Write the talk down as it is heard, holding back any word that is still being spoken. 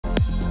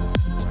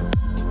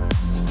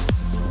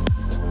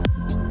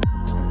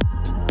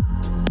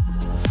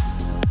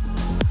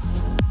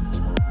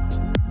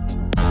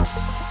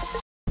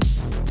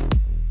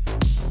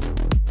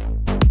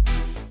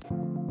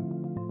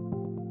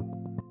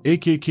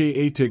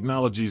AKKA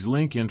Technologies'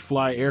 Link and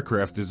Fly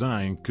aircraft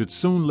design could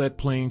soon let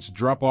planes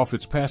drop off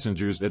its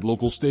passengers at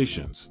local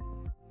stations.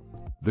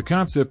 The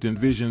concept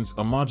envisions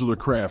a modular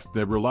craft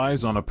that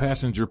relies on a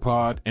passenger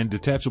pod and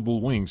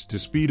detachable wings to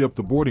speed up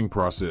the boarding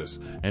process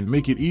and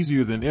make it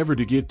easier than ever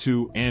to get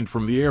to and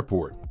from the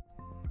airport.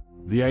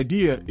 The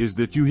idea is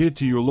that you head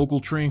to your local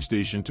train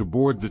station to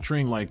board the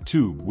train-like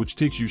tube, which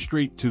takes you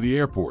straight to the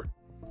airport.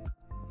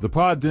 The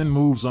pod then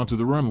moves onto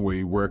the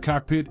runway where a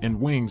cockpit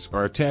and wings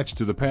are attached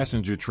to the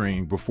passenger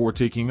train before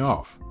taking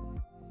off.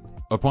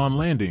 Upon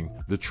landing,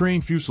 the train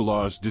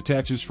fuselage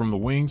detaches from the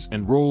wings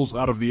and rolls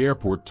out of the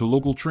airport to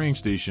local train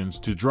stations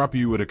to drop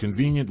you at a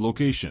convenient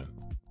location.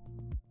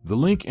 The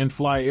Link and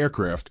Fly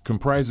aircraft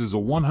comprises a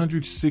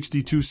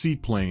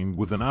 162-seat plane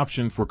with an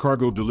option for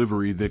cargo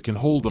delivery that can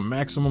hold a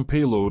maximum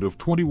payload of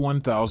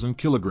 21,000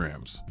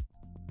 kilograms.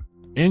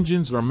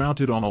 Engines are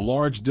mounted on a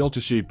large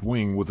delta-shaped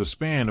wing with a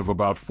span of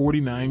about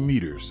 49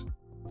 meters.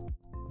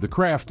 The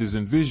craft is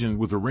envisioned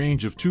with a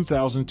range of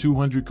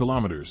 2,200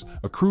 kilometers,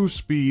 a cruise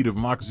speed of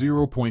Mach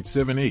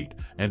 0.78,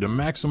 and a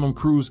maximum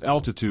cruise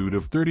altitude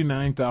of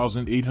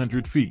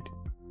 39,800 feet.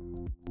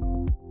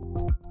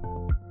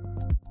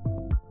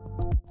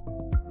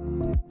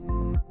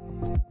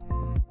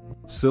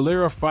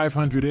 Celera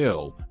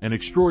 500L, an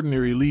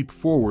extraordinary leap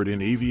forward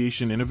in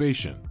aviation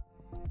innovation.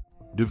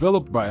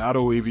 Developed by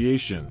Otto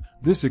Aviation,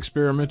 this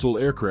experimental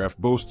aircraft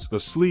boasts a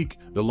sleek,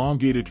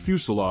 elongated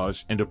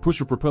fuselage and a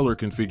pusher-propeller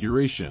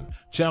configuration,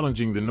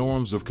 challenging the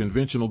norms of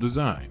conventional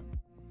design.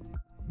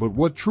 But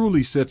what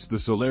truly sets the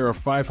Celera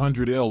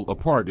 500L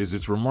apart is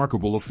its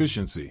remarkable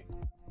efficiency.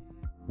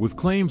 With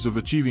claims of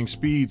achieving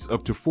speeds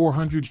up to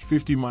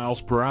 450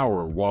 miles per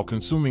hour while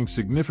consuming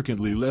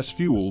significantly less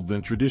fuel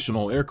than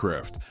traditional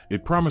aircraft,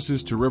 it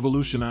promises to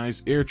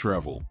revolutionize air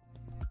travel.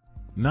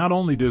 Not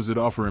only does it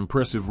offer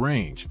impressive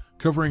range,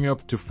 covering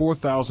up to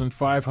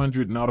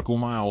 4,500 nautical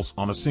miles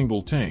on a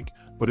single tank,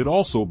 but it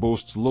also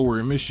boasts lower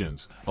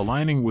emissions,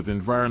 aligning with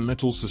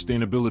environmental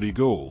sustainability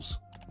goals.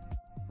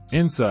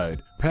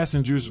 Inside,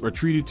 passengers are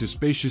treated to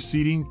spacious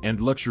seating and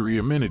luxury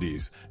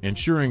amenities,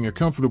 ensuring a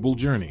comfortable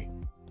journey.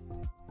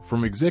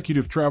 From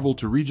executive travel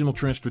to regional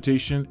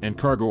transportation and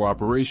cargo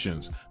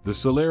operations, the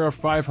Celera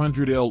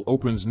 500L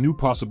opens new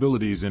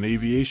possibilities in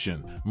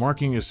aviation,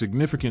 marking a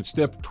significant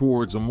step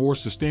towards a more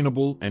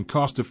sustainable and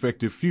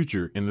cost-effective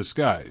future in the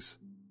skies.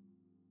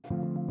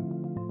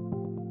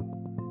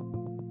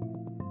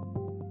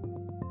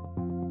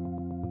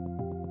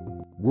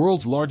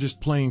 World's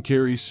largest plane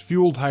carries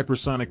fueled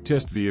hypersonic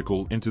test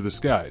vehicle into the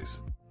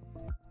skies.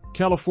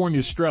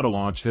 California's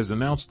Stratolaunch has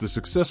announced the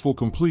successful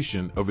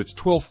completion of its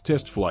 12th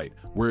test flight,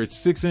 where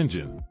its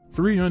 6-engine,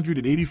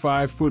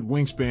 385-foot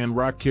wingspan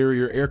rock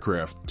carrier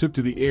aircraft took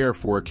to the air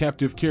for a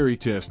captive carry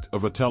test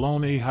of a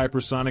Talon A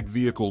hypersonic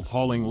vehicle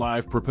hauling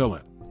live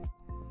propellant.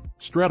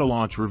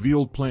 Stratolaunch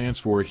revealed plans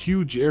for a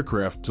huge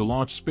aircraft to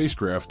launch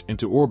spacecraft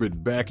into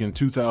orbit back in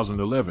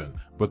 2011,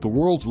 but the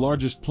world's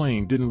largest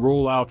plane didn't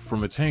roll out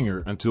from its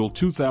hangar until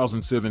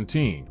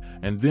 2017,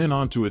 and then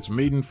onto its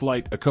maiden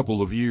flight a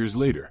couple of years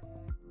later.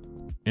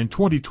 In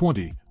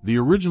 2020, the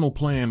original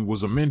plan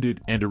was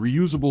amended and a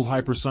reusable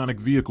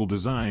hypersonic vehicle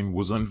design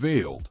was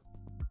unveiled.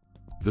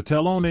 The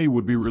Talon A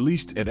would be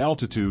released at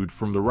altitude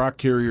from the rock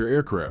carrier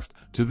aircraft,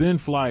 to then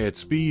fly at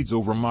speeds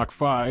over Mach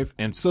 5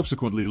 and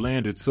subsequently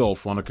land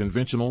itself on a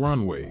conventional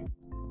runway.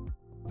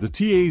 The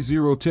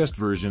TA-0 test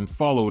version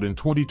followed in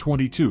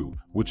 2022,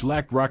 which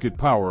lacked rocket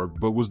power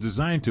but was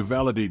designed to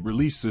validate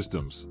release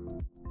systems.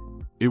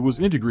 It was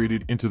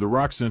integrated into the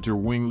Rock Center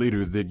wing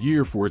later that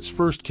year for its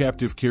first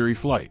captive carry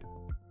flight.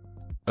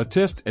 A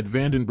test at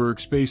Vandenberg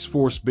Space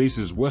Force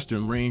Base's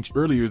Western Range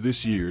earlier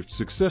this year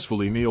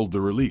successfully nailed the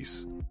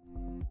release.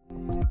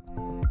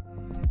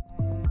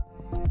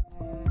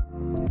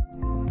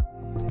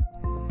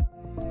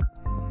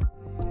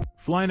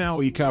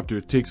 FlyNow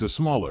eCopter takes a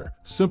smaller,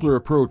 simpler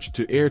approach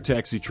to air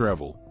taxi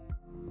travel.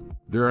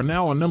 There are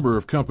now a number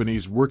of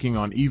companies working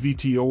on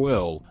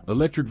eVTOL,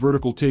 electric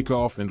vertical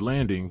takeoff and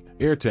landing,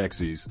 air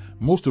taxis,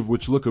 most of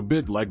which look a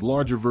bit like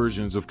larger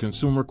versions of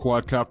consumer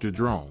quadcopter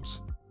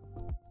drones.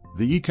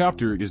 The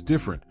eCopter is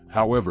different,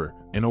 however,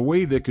 in a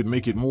way that could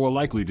make it more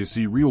likely to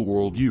see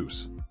real-world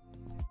use.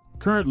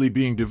 Currently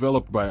being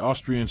developed by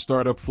Austrian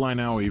startup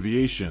FlyNow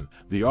Aviation,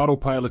 the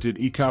autopiloted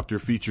eCopter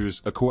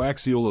features a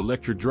coaxial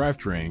electric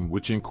drivetrain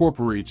which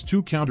incorporates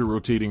two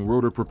counter-rotating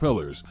rotor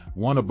propellers,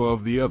 one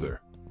above the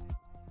other.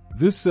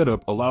 This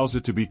setup allows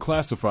it to be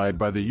classified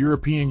by the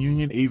European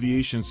Union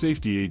Aviation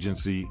Safety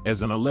Agency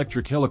as an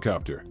electric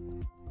helicopter.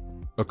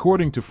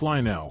 According to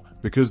FlyNow,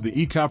 because the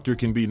eCopter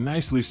can be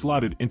nicely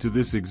slotted into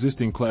this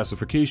existing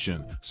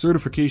classification,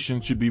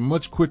 certification should be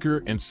much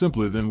quicker and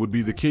simpler than would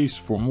be the case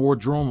for more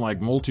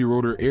drone-like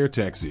multi-rotor air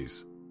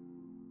taxis.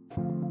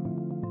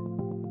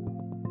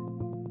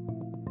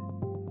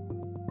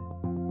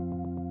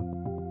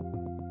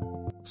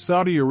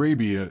 Saudi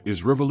Arabia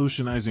is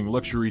revolutionizing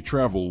luxury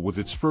travel with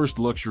its first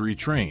luxury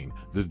train,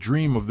 the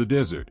Dream of the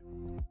Desert.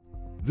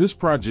 This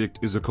project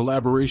is a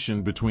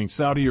collaboration between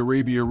Saudi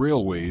Arabia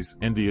Railways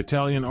and the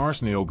Italian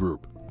Arsenale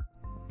Group.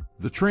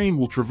 The train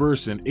will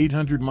traverse an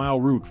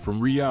 800-mile route from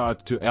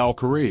Riyadh to Al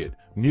Khurayt,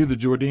 near the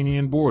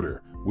Jordanian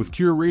border, with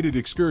curated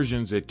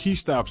excursions at key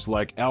stops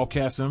like Al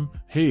Qasim,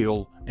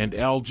 Hale, and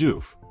Al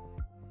Juf.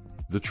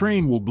 The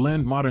train will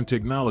blend modern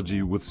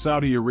technology with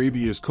Saudi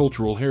Arabia's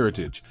cultural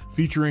heritage,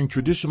 featuring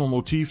traditional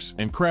motifs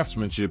and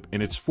craftsmanship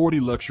in its 40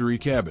 luxury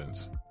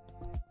cabins.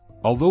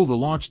 Although the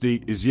launch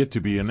date is yet to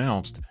be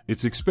announced,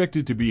 it's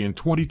expected to be in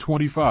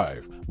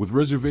 2025, with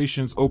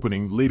reservations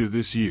opening later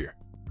this year.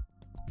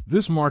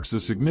 This marks a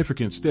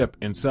significant step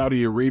in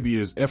Saudi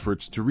Arabia's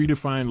efforts to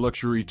redefine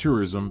luxury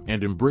tourism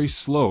and embrace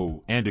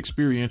slow and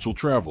experiential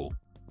travel.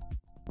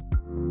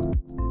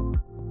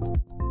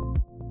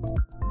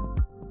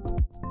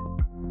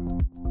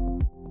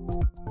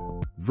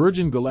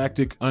 Virgin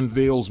Galactic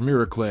unveils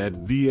mirror-clad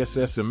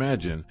VSS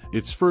Imagine,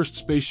 its first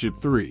Spaceship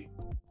 3.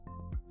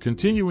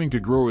 Continuing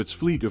to grow its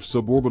fleet of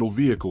suborbital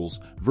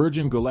vehicles,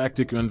 Virgin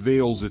Galactic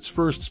unveils its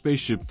first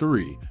Spaceship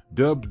 3,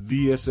 dubbed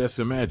VSS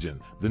Imagine.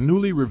 The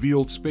newly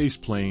revealed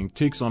spaceplane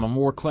takes on a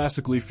more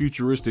classically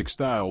futuristic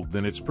style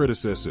than its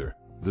predecessor,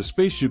 the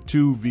Spaceship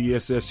 2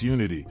 VSS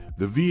Unity.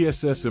 The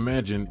VSS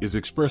Imagine is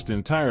expressed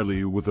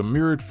entirely with a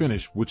mirrored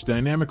finish which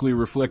dynamically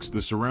reflects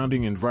the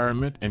surrounding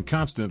environment and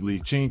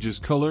constantly changes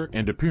color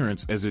and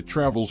appearance as it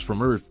travels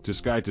from Earth to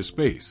sky to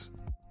space.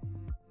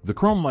 The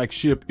chrome-like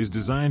ship is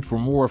designed for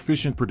more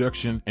efficient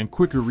production and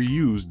quicker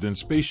reuse than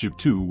Spaceship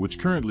 2, which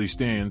currently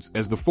stands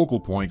as the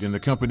focal point in the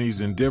company's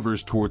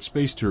endeavors toward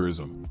space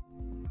tourism.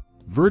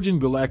 Virgin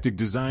Galactic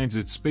designs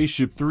its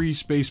Spaceship 3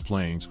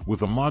 spaceplanes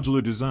with a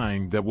modular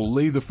design that will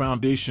lay the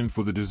foundation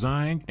for the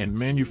design and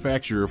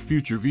manufacture of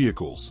future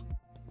vehicles.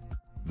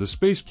 The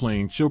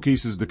spaceplane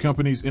showcases the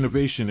company's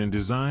innovation in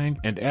design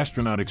and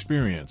astronaut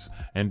experience,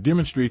 and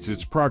demonstrates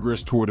its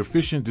progress toward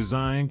efficient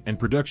design and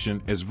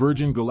production as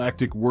Virgin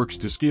Galactic works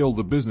to scale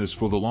the business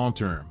for the long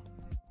term.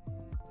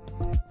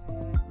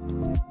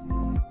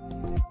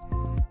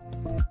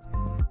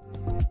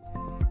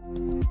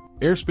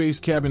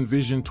 Airspace Cabin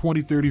Vision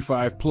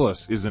 2035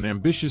 Plus is an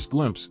ambitious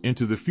glimpse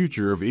into the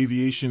future of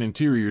aviation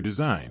interior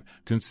design,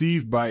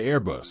 conceived by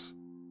Airbus.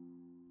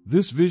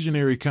 This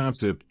visionary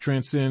concept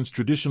transcends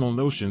traditional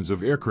notions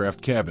of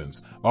aircraft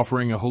cabins,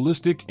 offering a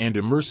holistic and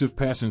immersive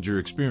passenger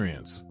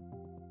experience.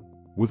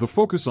 With a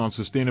focus on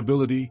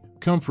sustainability,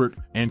 comfort,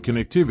 and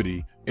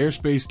connectivity,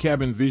 Airspace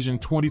Cabin Vision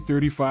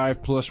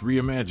 2035 Plus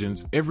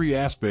reimagines every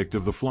aspect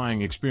of the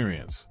flying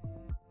experience.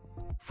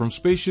 From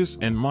spacious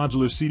and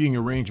modular seating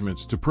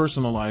arrangements to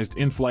personalized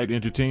in-flight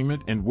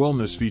entertainment and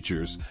wellness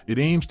features, it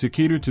aims to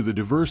cater to the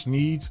diverse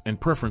needs and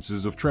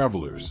preferences of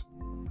travelers.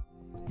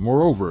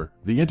 Moreover,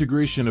 the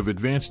integration of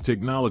advanced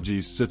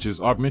technologies such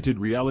as augmented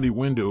reality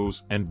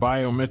windows and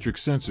biometric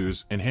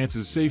sensors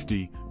enhances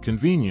safety,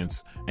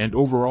 convenience, and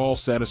overall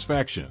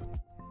satisfaction.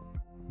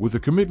 With a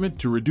commitment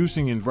to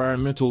reducing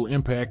environmental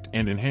impact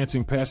and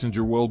enhancing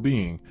passenger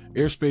well-being,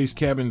 Airspace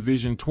Cabin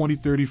Vision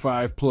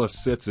 2035 Plus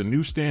sets a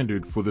new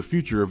standard for the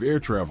future of air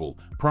travel,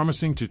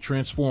 promising to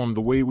transform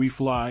the way we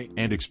fly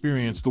and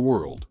experience the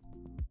world.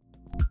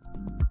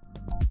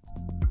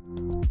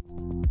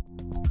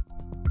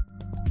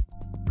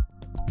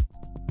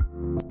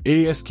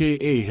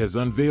 ASKA has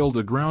unveiled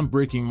a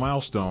groundbreaking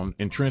milestone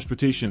in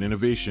transportation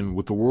innovation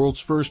with the world's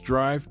first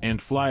drive and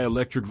fly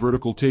electric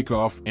vertical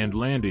takeoff and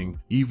landing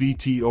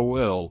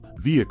 (eVTOL)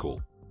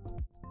 vehicle.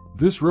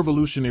 This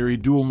revolutionary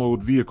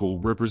dual-mode vehicle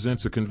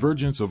represents a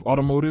convergence of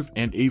automotive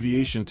and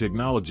aviation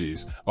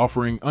technologies,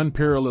 offering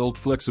unparalleled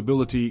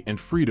flexibility and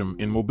freedom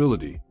in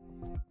mobility.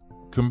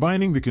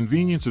 Combining the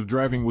convenience of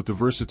driving with the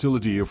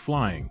versatility of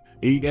flying,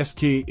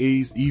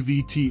 ASKA's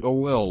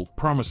eVTOL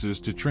promises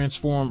to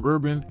transform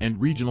urban and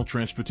regional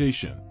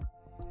transportation.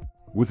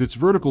 With its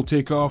vertical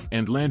takeoff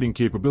and landing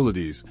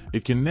capabilities,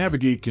 it can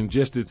navigate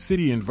congested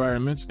city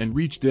environments and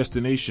reach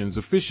destinations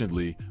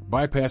efficiently,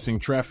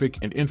 bypassing traffic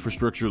and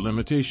infrastructure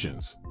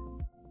limitations.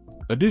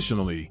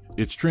 Additionally,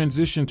 its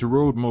transition to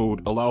road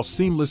mode allows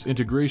seamless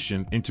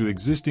integration into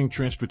existing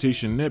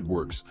transportation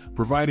networks,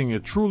 providing a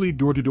truly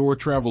door-to-door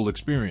travel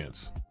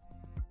experience.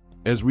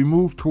 As we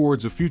move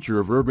towards a future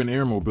of urban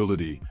air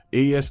mobility,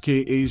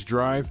 ASKA's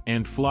Drive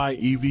and Fly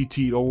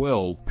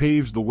eVTOL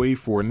paves the way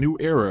for a new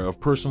era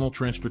of personal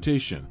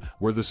transportation,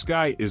 where the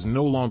sky is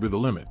no longer the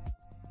limit.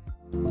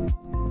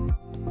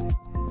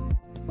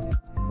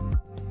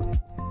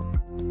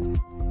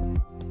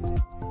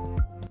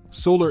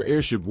 Solar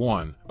Airship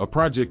One, a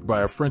project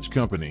by a French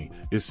company,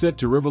 is set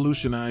to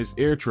revolutionize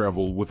air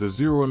travel with a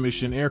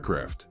zero-emission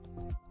aircraft.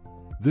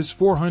 This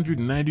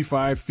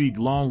 495 feet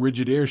long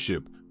rigid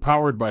airship,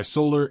 powered by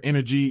solar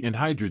energy and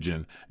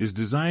hydrogen, is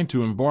designed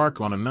to embark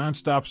on a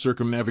non-stop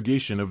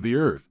circumnavigation of the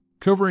Earth,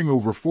 covering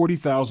over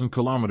 40,000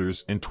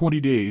 kilometers in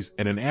 20 days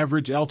at an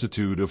average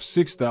altitude of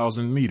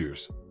 6,000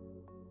 meters.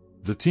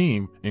 The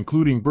team,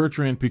 including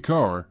Bertrand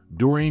Piccard,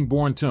 Doreen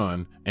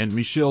Bourton, and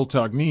Michel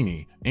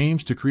Tognini,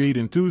 aims to create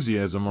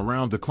enthusiasm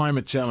around the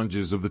climate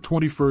challenges of the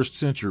 21st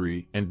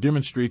century and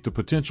demonstrate the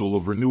potential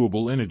of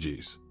renewable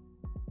energies.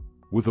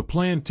 With a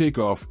planned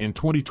takeoff in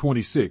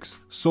 2026,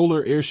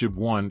 Solar Airship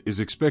One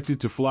is expected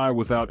to fly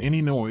without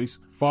any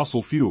noise,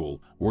 fossil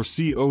fuel, or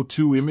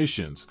CO2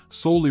 emissions,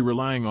 solely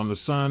relying on the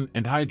sun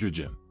and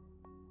hydrogen.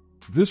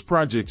 This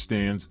project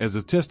stands as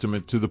a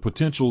testament to the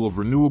potential of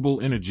renewable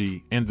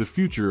energy and the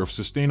future of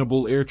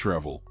sustainable air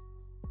travel.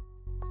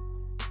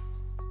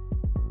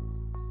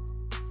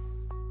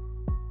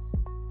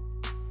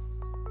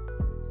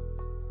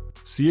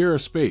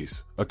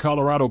 Airspace, a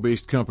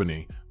Colorado-based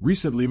company,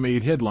 recently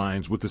made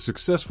headlines with the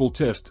successful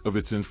test of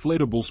its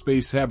inflatable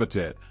space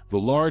habitat, the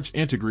Large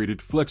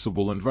Integrated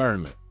Flexible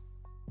Environment.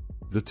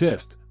 The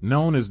test,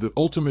 known as the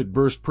Ultimate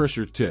Burst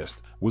Pressure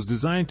Test, was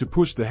designed to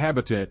push the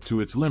habitat to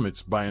its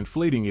limits by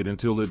inflating it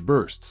until it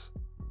bursts.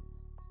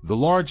 The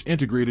Large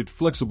Integrated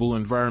Flexible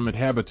Environment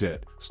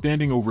habitat,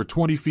 standing over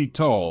 20 feet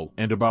tall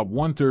and about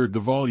one-third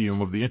the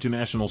volume of the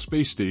International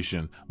Space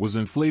Station, was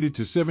inflated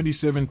to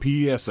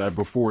 77 psi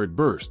before it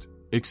burst,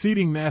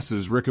 exceeding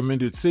NASA's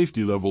recommended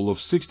safety level of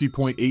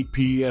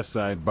 60.8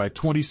 psi by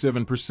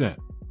 27%.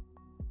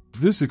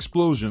 This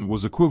explosion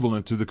was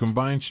equivalent to the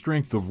combined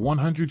strength of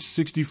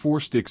 164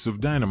 sticks of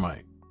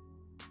dynamite.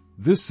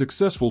 This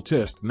successful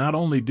test not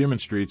only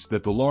demonstrates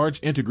that the Large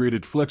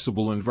Integrated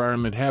Flexible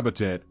Environment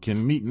habitat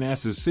can meet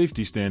NASA's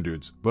safety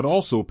standards, but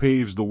also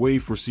paves the way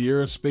for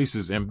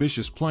Airspace's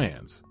ambitious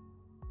plans.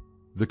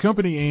 The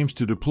company aims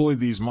to deploy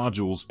these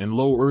modules in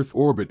low Earth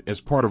orbit as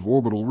part of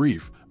Orbital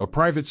Reef, a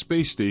private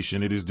space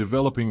station it is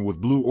developing with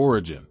Blue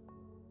Origin.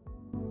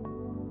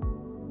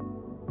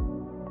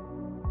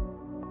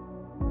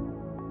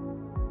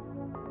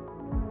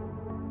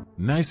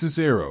 NISUS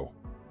Aero.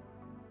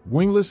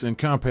 Wingless and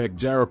compact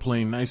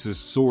gyroplane NISUS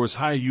soars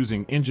high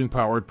using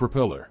engine-powered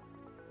propeller.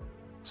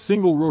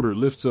 Single rotor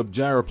lifts up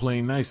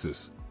gyroplane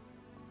NISUS.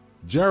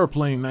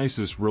 Gyroplane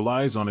NISUS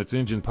relies on its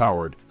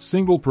engine-powered,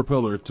 single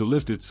propeller to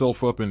lift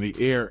itself up in the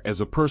air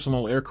as a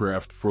personal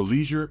aircraft for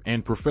leisure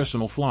and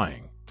professional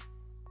flying.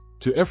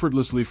 To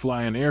effortlessly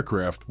fly an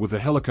aircraft with a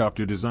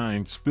helicopter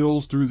design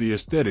spills through the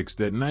aesthetics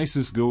that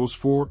NISUS goes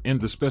for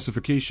and the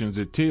specifications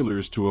it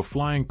tailors to a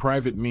flying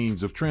private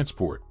means of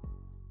transport.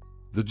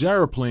 The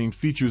gyroplane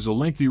features a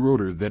lengthy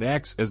rotor that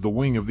acts as the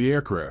wing of the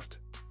aircraft.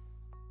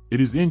 It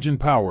is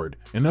engine-powered,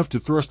 enough to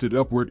thrust it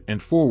upward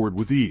and forward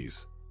with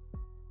ease.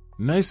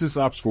 NISUS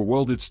opts for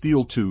welded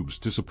steel tubes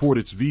to support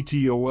its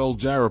eVTOL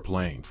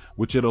gyroplane,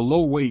 which at a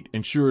low weight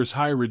ensures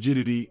high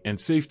rigidity and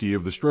safety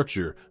of the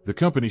structure, the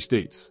company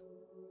states.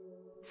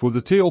 For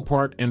the tail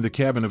part and the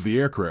cabin of the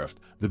aircraft,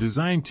 the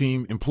design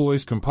team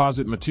employs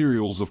composite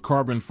materials of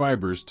carbon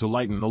fibers to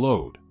lighten the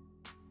load.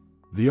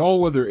 The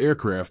all-weather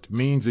aircraft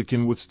means it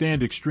can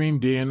withstand extreme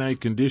day and night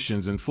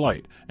conditions in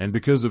flight, and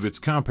because of its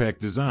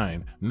compact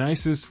design,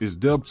 NISUS is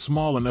dubbed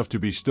small enough to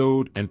be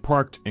stowed and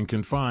parked in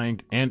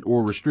confined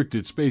and/or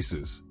restricted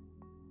spaces.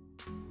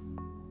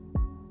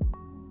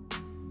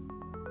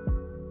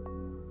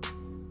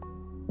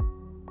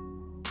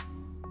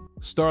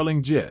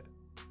 Starling Jet.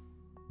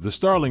 The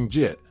Starling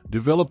Jet,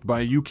 developed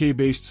by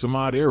UK-based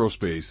Samad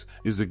Aerospace,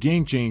 is a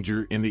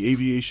game-changer in the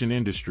aviation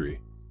industry.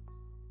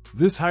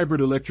 This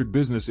hybrid electric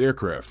business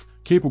aircraft,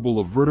 capable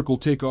of vertical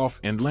takeoff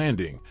and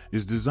landing,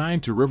 is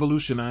designed to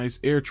revolutionize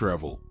air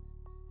travel.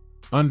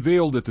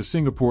 Unveiled at the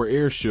Singapore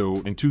Air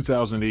Show in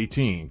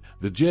 2018,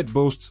 the jet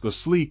boasts a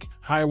sleek,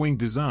 high-wing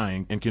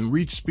design and can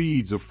reach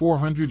speeds of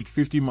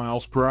 450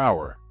 miles per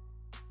hour.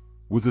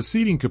 With a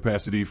seating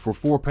capacity for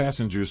 4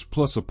 passengers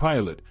plus a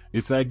pilot,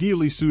 it's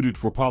ideally suited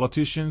for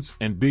politicians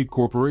and big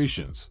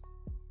corporations.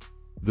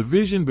 The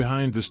vision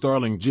behind the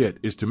Starling Jet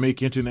is to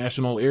make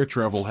international air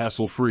travel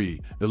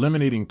hassle-free,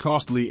 eliminating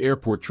costly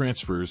airport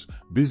transfers,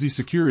 busy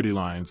security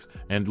lines,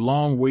 and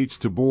long waits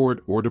to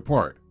board or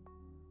depart.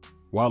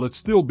 While it's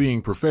still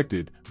being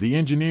perfected, the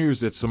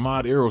engineers at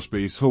Samad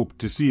Aerospace hope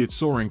to see it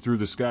soaring through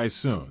the skies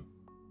soon.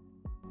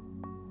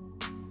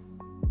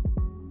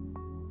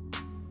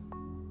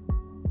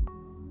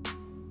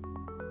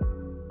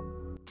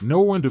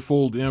 No one to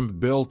fold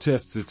Bell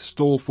tests its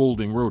STOL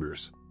folding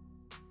rotors.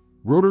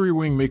 Rotary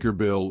wing maker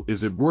Bell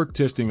is at work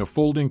testing a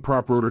folding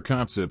prop rotor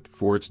concept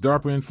for its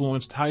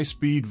DARPA-influenced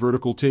high-speed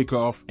vertical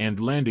takeoff and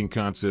landing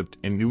concept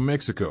in New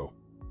Mexico.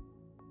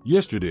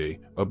 Yesterday,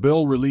 a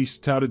Bell release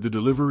touted the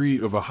delivery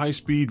of a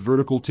high-speed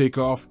vertical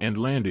takeoff and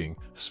landing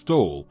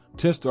 (STOL)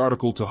 test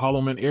article to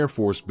Holloman Air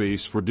Force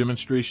Base for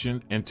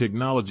demonstration and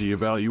technology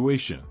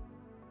evaluation.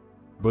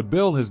 But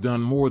Bell has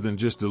done more than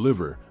just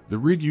deliver. The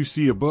rig you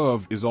see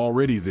above is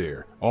already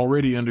there,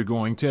 already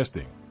undergoing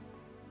testing.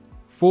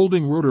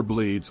 Folding rotor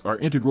blades are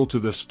integral to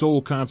the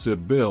STOL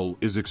concept Bell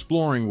is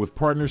exploring with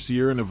partner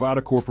Sierra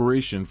Nevada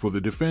Corporation for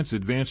the Defense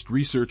Advanced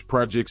Research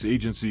Projects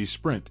Agency's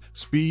SPRINT,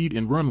 Speed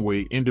and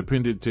Runway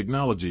Independent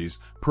Technologies,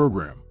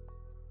 program.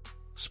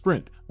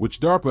 SPRINT, which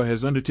DARPA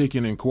has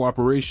undertaken in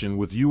cooperation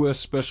with U.S.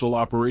 Special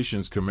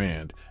Operations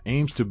Command,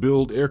 aims to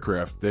build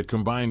aircraft that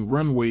combine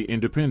runway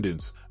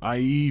independence,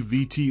 i.e.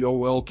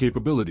 VTOL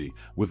capability,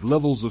 with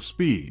levels of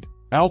speed,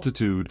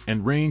 altitude,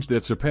 and range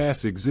that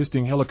surpass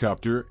existing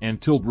helicopter and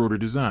tilt-rotor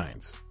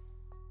designs.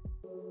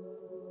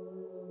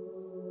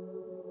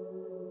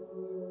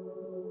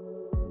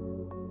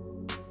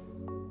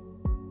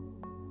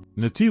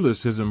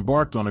 Natilus has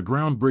embarked on a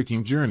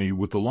groundbreaking journey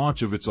with the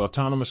launch of its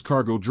autonomous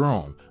cargo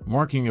drone,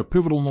 marking a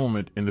pivotal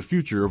moment in the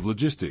future of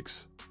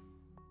logistics.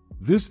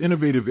 This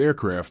innovative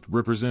aircraft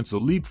represents a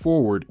leap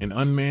forward in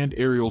unmanned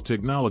aerial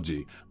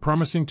technology,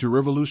 promising to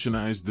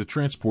revolutionize the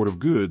transport of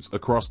goods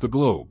across the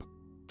globe.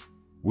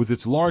 With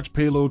its large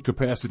payload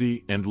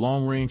capacity and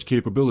long-range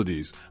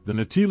capabilities, the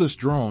Natilus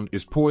drone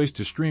is poised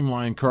to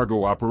streamline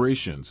cargo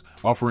operations,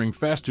 offering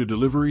faster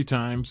delivery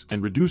times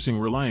and reducing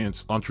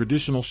reliance on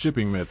traditional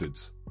shipping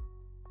methods.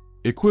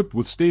 Equipped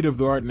with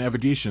state-of-the-art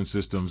navigation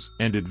systems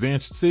and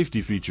advanced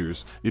safety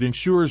features, it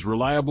ensures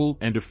reliable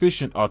and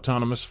efficient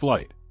autonomous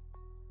flight.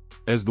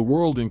 As the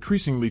world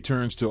increasingly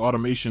turns to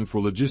automation for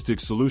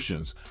logistics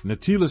solutions,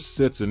 Natilus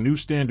sets a new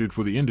standard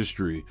for the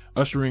industry,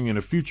 ushering in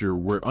a future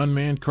where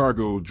unmanned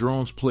cargo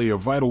drones play a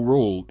vital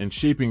role in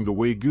shaping the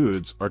way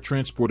goods are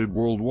transported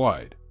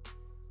worldwide.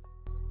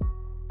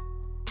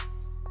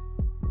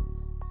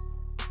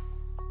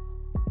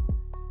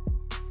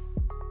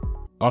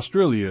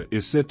 Australia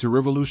is set to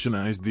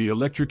revolutionize the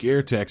electric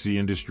air taxi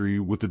industry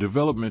with the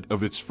development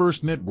of its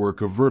first network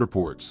of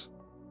vertiports.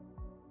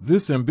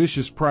 This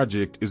ambitious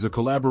project is a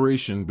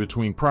collaboration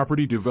between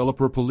property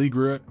developer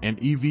Polygra and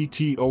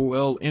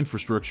eVTOL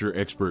infrastructure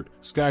expert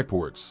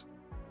Skyports.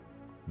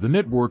 The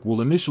network will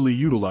initially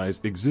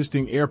utilize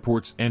existing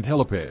airports and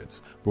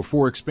helipads,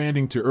 before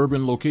expanding to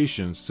urban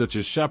locations such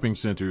as shopping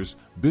centers,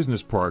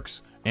 business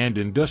parks, and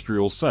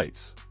industrial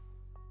sites.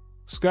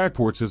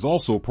 Skyports has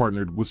also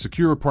partnered with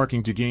Secure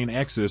Parking to gain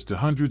access to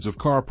hundreds of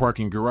car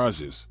parking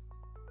garages.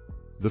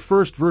 The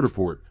first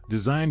vertiport,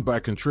 designed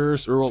by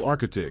Contreras Earl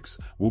Architects,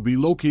 will be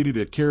located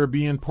at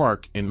Caribbean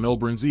Park in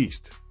Melbourne's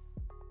east.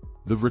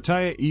 The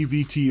Vertiport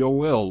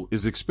eVTOL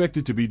is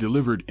expected to be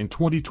delivered in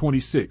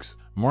 2026,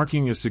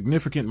 marking a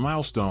significant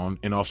milestone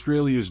in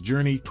Australia's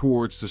journey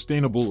towards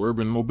sustainable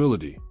urban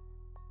mobility.